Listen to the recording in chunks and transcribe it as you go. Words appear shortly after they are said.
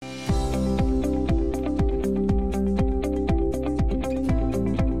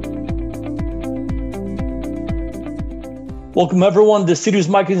Welcome everyone to Steward's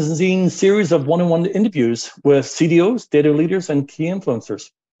Magazine series of one-on-one interviews with CDOs, data leaders, and key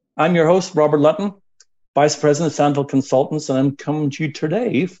influencers. I'm your host, Robert Lutton, Vice President of Sandville Consultants, and I'm coming to you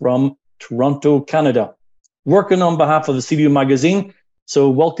today from Toronto, Canada, working on behalf of the CDO Magazine. So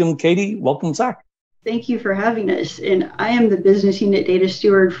welcome, Katie. Welcome, Zach. Thank you for having us. And I am the Business Unit Data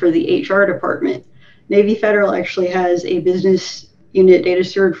Steward for the HR department. Navy Federal actually has a Business Unit Data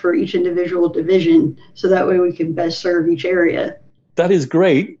Steward for each individual division, so that way we can best serve each area. That is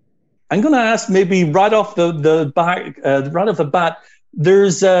great. I'm going to ask maybe right off the bat,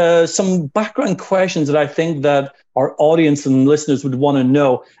 there's some background questions that I think that our audience and listeners would want to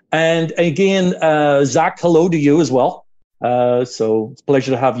know. And again, Zach, hello to you as well. So it's a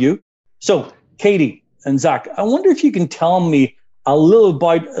pleasure to have you. So Katie and Zach, I wonder if you can tell me a little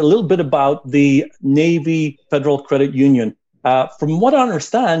bit about the Navy Federal Credit Union. From what I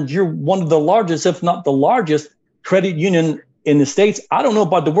understand, you're one of the largest, if not the largest, credit union in the States. I don't know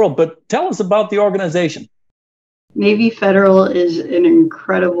about the world, but tell us about the organization. Navy Federal is an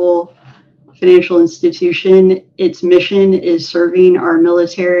incredible financial institution. Its mission is serving our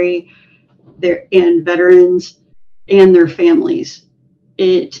military and veterans and their families.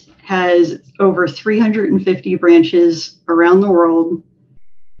 It has over 350 branches around the world,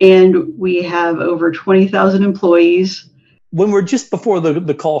 and we have over 20,000 employees. When we're just before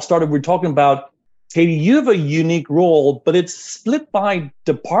the call started, we're talking about, Katie, you have a unique role, but it's split by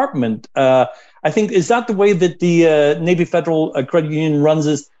department. I think, is that the way that the Navy Federal Credit Union runs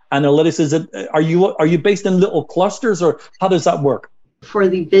its analytics? Is it, are you based in little clusters, or how does that work? For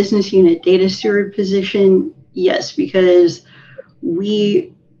the Business Unit Data Steward position, yes, because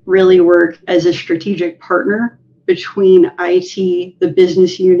we really work as a strategic partner between IT, the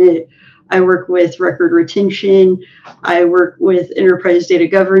business unit. I work with record retention. I work with enterprise data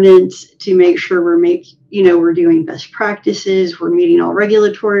governance to make sure we're doing best practices. We're meeting all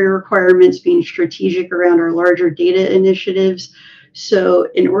regulatory requirements, being strategic around our larger data initiatives. So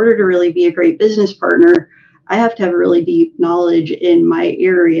in order to really be a great business partner, I have to have really deep knowledge in my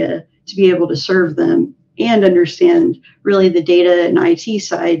area to be able to serve them and understand really the data and IT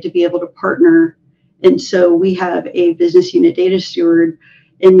side to be able to partner. And so we have a business unit data steward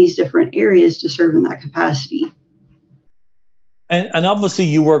in these different areas to serve in that capacity. And obviously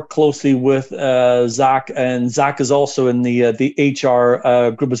you work closely with Zach, and Zach is also in the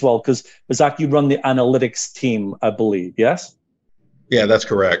HR group as well, because Zach, you run the analytics team, I believe, yes? Yeah, that's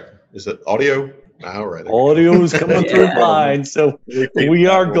correct. Is it audio? All right. Audio is coming through fine, so we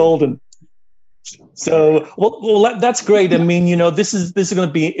are golden. So, well, that's great. I mean, this is going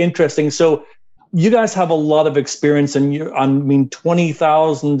to be interesting. So, you guys have a lot of experience, and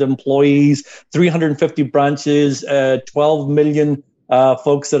 20,000 employees, 350 branches, 12 million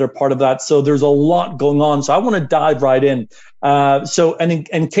folks that are part of that. So there's a lot going on. So I want to dive right in.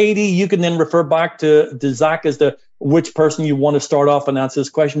 And Katie, you can then refer back to Zach as to which person you want to start off and answer this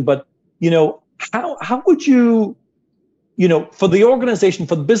question. But how would you, for the organization,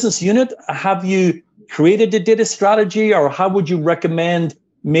 for the business unit, have you created a data strategy, or how would you recommend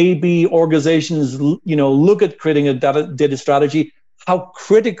maybe organizations, look at creating a data strategy? How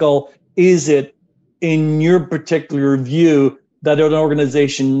critical is it in your particular view that an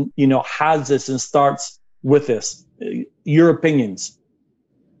organization, has this and starts with this? Your opinions?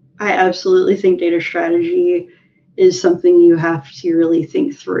 I absolutely think data strategy is something you have to really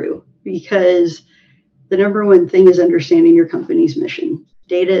think through, because the number one thing is understanding your company's mission.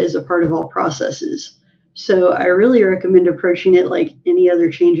 Data is a part of all processes. So I really recommend approaching it like any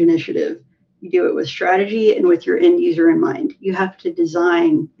other change initiative. You do it with strategy and with your end user in mind. You have to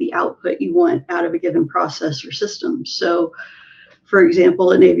design the output you want out of a given process or system. So, for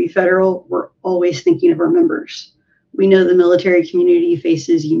example, at Navy Federal, we're always thinking of our members. We know the military community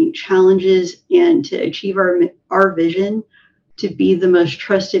faces unique challenges, and to achieve our vision to be the most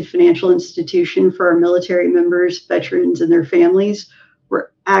trusted financial institution for our military members, veterans, and their families,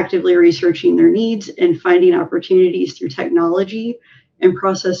 we're actively researching their needs and finding opportunities through technology and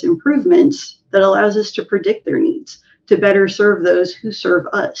process improvements that allows us to predict their needs to better serve those who serve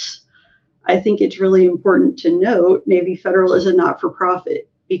us. I think it's really important to note Navy Federal is a not-for-profit,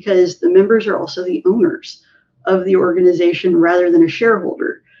 because the members are also the owners of the organization rather than a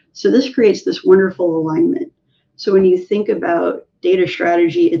shareholder. So this creates this wonderful alignment. So when you think about data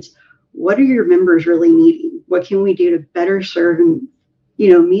strategy, it's what are your members really needing? What can we do to better serve and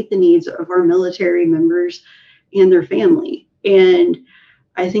meet the needs of our military members and their family? And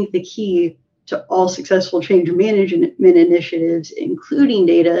I think the key to all successful change management initiatives, including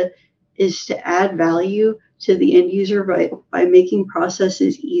data, is to add value to the end user by making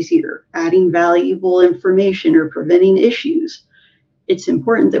processes easier, adding valuable information, or preventing issues. It's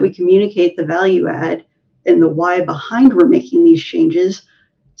important that we communicate the value add and the why behind we're making these changes,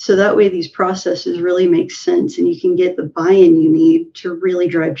 so that way these processes really make sense and you can get the buy-in you need to really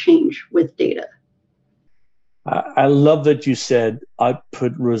drive change with data. I love that you said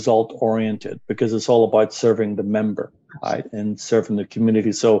output result oriented, because it's all about serving the member, right, and serving the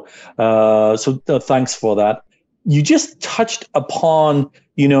community. So thanks for that. You just touched upon,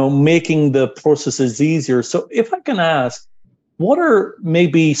 making the processes easier. So if I can ask, what are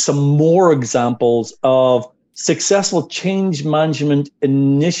maybe some more examples of successful change management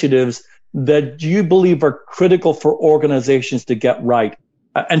initiatives that you believe are critical for organizations to get right?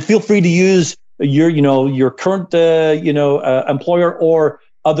 And feel free to use your current employer or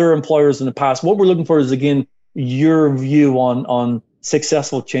other employers in the past. What we're looking for is, again, your view on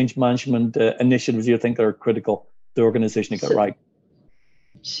successful change management initiatives you think are critical to the organization to get right.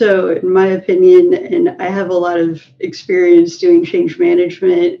 So in my opinion, and I have a lot of experience doing change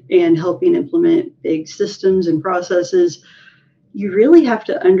management and helping implement big systems and processes, you really have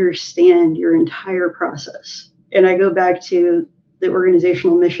to understand your entire process. And I go back to the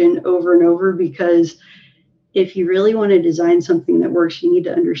organizational mission over and over, because if you really want to design something that works, you need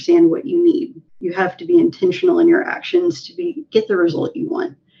to understand what you need. You have to be intentional in your actions to get the result you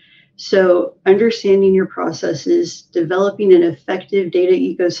want. So understanding your processes, developing an effective data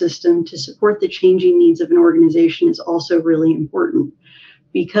ecosystem to support the changing needs of an organization is also really important,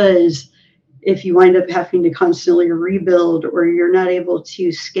 because if you wind up having to constantly rebuild, or you're not able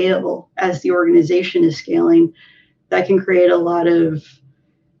to scale as the organization is scaling, that can create a lot of,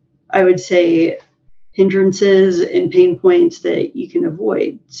 I would say, hindrances and pain points that you can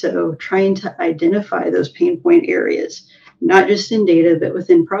avoid. So trying to identify those pain point areas, not just in data, but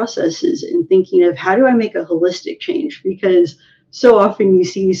within processes, and thinking of how do I make a holistic change? Because so often you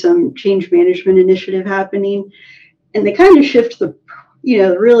see some change management initiative happening, and they kind of shift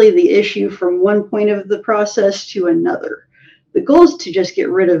really the issue from one point of the process to another. The goal is to just get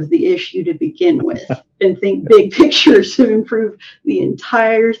rid of the issue to begin with and think big picture to improve the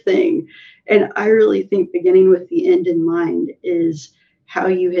entire thing. And I really think beginning with the end in mind is how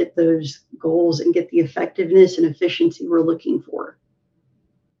you hit those goals and get the effectiveness and efficiency we're looking for.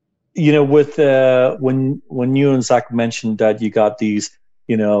 With when you and Zach mentioned that you got these,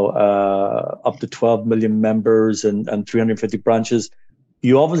 up to 12 million members and 350 branches,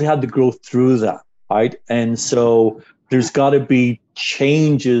 you obviously had to go through that, right? And so there's got to be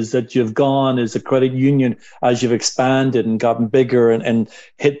changes that you've gone as a credit union, as you've expanded and gotten bigger and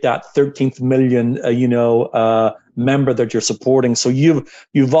hit that 13th million, member that you're supporting. So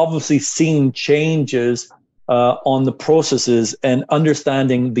you've obviously seen changes on the processes, and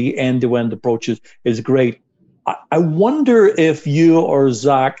understanding the end-to-end approaches is great. I wonder if you or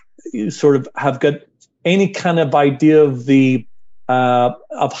Zach sort of have got any kind of idea of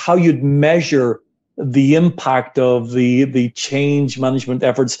of how you'd measure the impact of the change management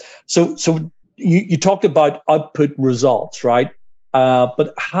efforts. So you talked about output results, right?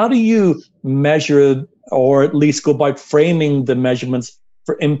 But how do you measure, or at least go about framing the measurements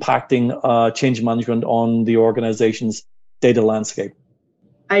for impacting change management on the organization's data landscape?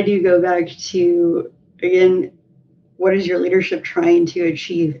 I do go back to, again, what is your leadership trying to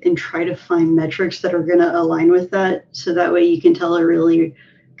achieve, and try to find metrics that are going to align with that. So that way you can tell a really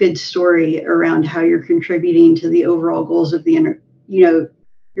good story around how you're contributing to the overall goals of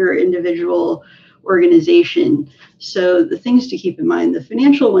your individual organization. So the things to keep in mind, the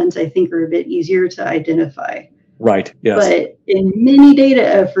financial ones, I think, are a bit easier to identify. Right. Yes. But in many data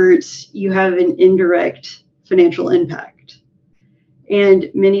efforts, you have an indirect financial impact, and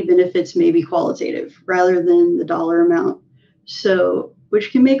many benefits may be qualitative rather than the dollar amount. So,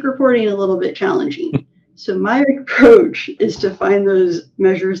 which can make reporting a little bit challenging. So my approach is to find those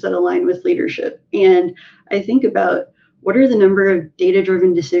measures that align with leadership. And I think about, what are the number of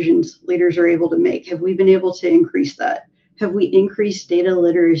data-driven decisions leaders are able to make? Have we been able to increase that? Have we increased data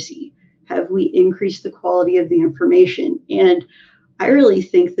literacy? Have we increased the quality of the information? And I really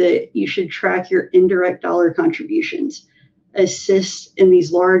think that you should track your indirect dollar contributions, assist in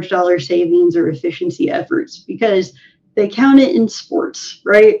these large dollar savings or efficiency efforts, because they count it in sports,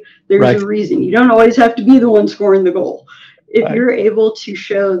 right? There's a reason. You don't always have to be the one scoring the goal. If you're able to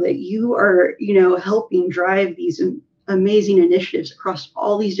show that you are, helping drive these amazing initiatives across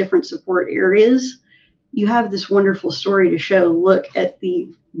all these different support areas, you have this wonderful story to show. Look at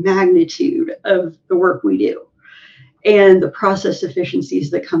the magnitude of the work we do and the process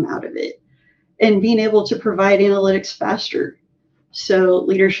efficiencies that come out of it, and being able to provide analytics faster. so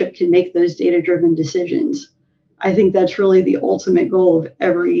leadership can make those data-driven decisions. I think that's really the ultimate goal of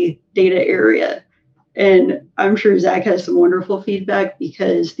every data area. And I'm sure Zach has some wonderful feedback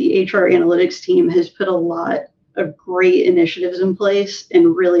because the HR analytics team has put a lot of great initiatives in place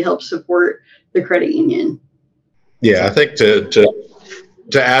and really helped support the credit union. Yeah, I think to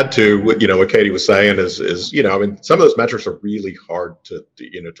add to what what Katie was saying is I mean, some of those metrics are really hard to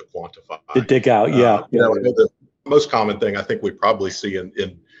quantify, to dig out. Yeah, I know the most common thing I think we probably see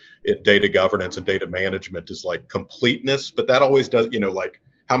in data governance and data management is like completeness, but that always does like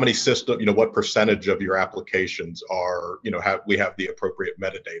how many systems, what percentage of your applications are, we have the appropriate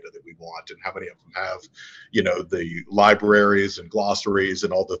metadata that we want, and how many of them have, the libraries and glossaries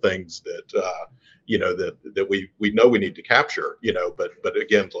and all the things that, that we know we need to capture, but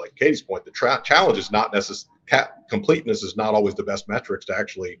again, to like Katie's point, the challenge is not necessarily completeness is not always the best metrics to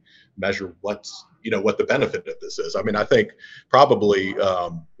actually measure what the benefit of this is. I mean, I think probably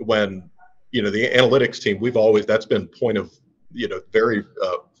when, the analytics team, that's been point of, very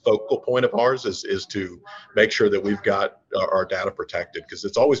focal point of ours is to make sure that we've got our data protected, because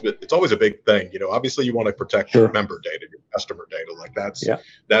it's always a big thing. Obviously you want to protect your member data, your customer data, like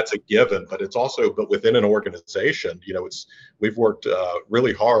that's a given, but it's also, but within an organization, we've worked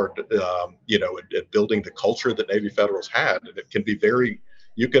really hard, at building the culture that Navy Federal's had, and it can be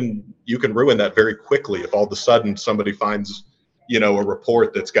you can ruin that very quickly if all of a sudden somebody finds, a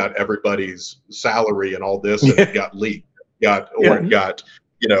report that's got everybody's salary and all this, and it got leaked. It got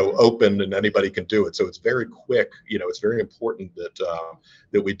open and anybody can do it. So it's very quick. It's very important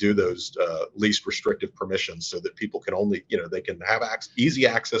that we do those least restrictive permissions so that people can only, they can have easy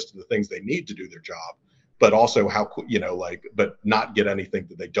access to the things they need to do their job, but also but not get anything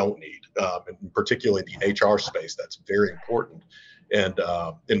that they don't need. And particularly in the HR space, that's very important. And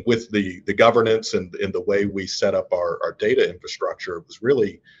with the governance and the way we set up our data infrastructure, it was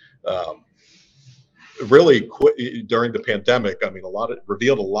really during the pandemic. I mean,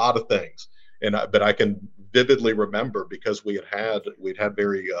 revealed a lot of things, but I can vividly remember, because we'd had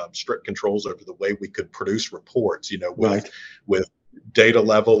very strict controls over the way we could produce reports, with data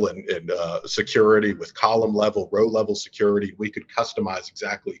level and security, with column level, row level security. We could customize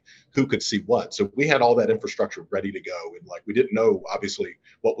exactly who could see what. So we had all that infrastructure ready to go, and we didn't know obviously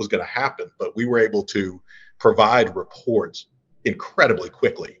what was going to happen, but we were able to provide reports incredibly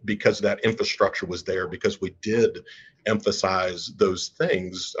quickly because that infrastructure was there, because we did emphasize those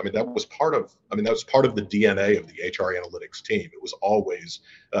things. I mean, that was part of the DNA of the HR analytics team. It was always,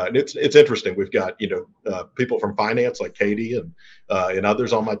 and it's interesting. We've got, people from finance like Katie and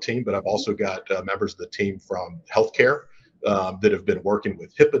others on my team, but I've also got members of the team from healthcare that have been working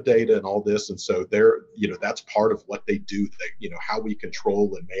with HIPAA data and all this. And so that's part of what they do. How we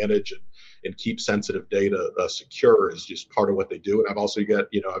control and manage and keep sensitive data secure is just part of what they do. And I've also got,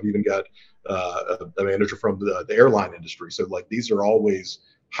 I've even got a manager from the airline industry. So these are always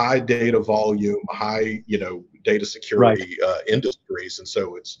high data volume, high, data security industries. And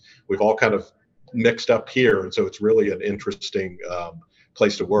so we've all kind of mixed up here. And so it's really an interesting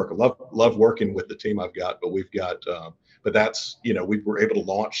place to work. I love working with the team I've got, but we've got, but that's, we were able to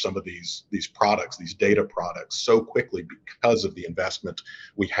launch some of these products, these data products, so quickly because of the investment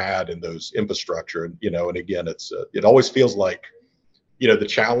we had in those infrastructure. And, and again, it always feels like, the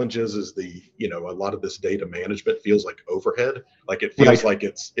challenges is a lot of this data management feels like overhead. Like it feels like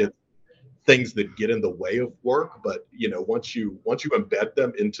it's things that get in the way of work. But, once you embed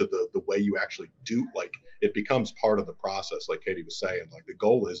them into the way you actually do, it becomes part of the process. Like Katie was saying, the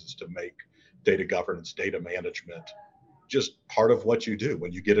goal is to make data governance, data management, just part of what you do.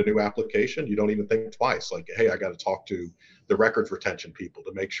 When you get a new application, you don't even think twice. Hey, I got to talk to the records retention people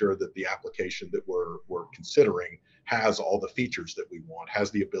to make sure that the application that we're considering has all the features that we want, has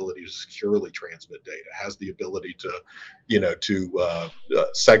the ability to securely transmit data, has the ability to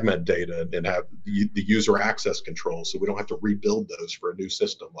segment data and have the user access control, so we don't have to rebuild those for a new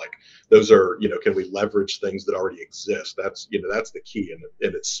system. Those are, can we leverage things that already exist? That's the key,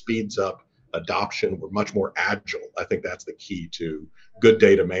 and it speeds up adoption. We're much more agile. I think that's the key to good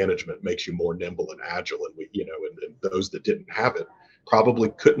data management. Makes you more nimble and agile. And we, and those that didn't have it probably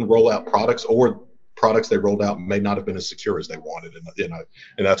couldn't roll out products, or products they rolled out may not have been as secure as they wanted. And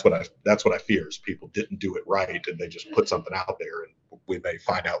that's what I fear, is people didn't do it right, and they just put something out there, and we may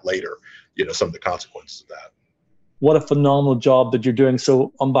find out later, some of the consequences of that. What a phenomenal job that you're doing.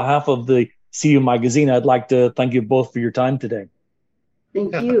 So on behalf of the CU Magazine, I'd like to thank you both for your time today.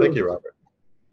 Thank you. Thank you, Robert.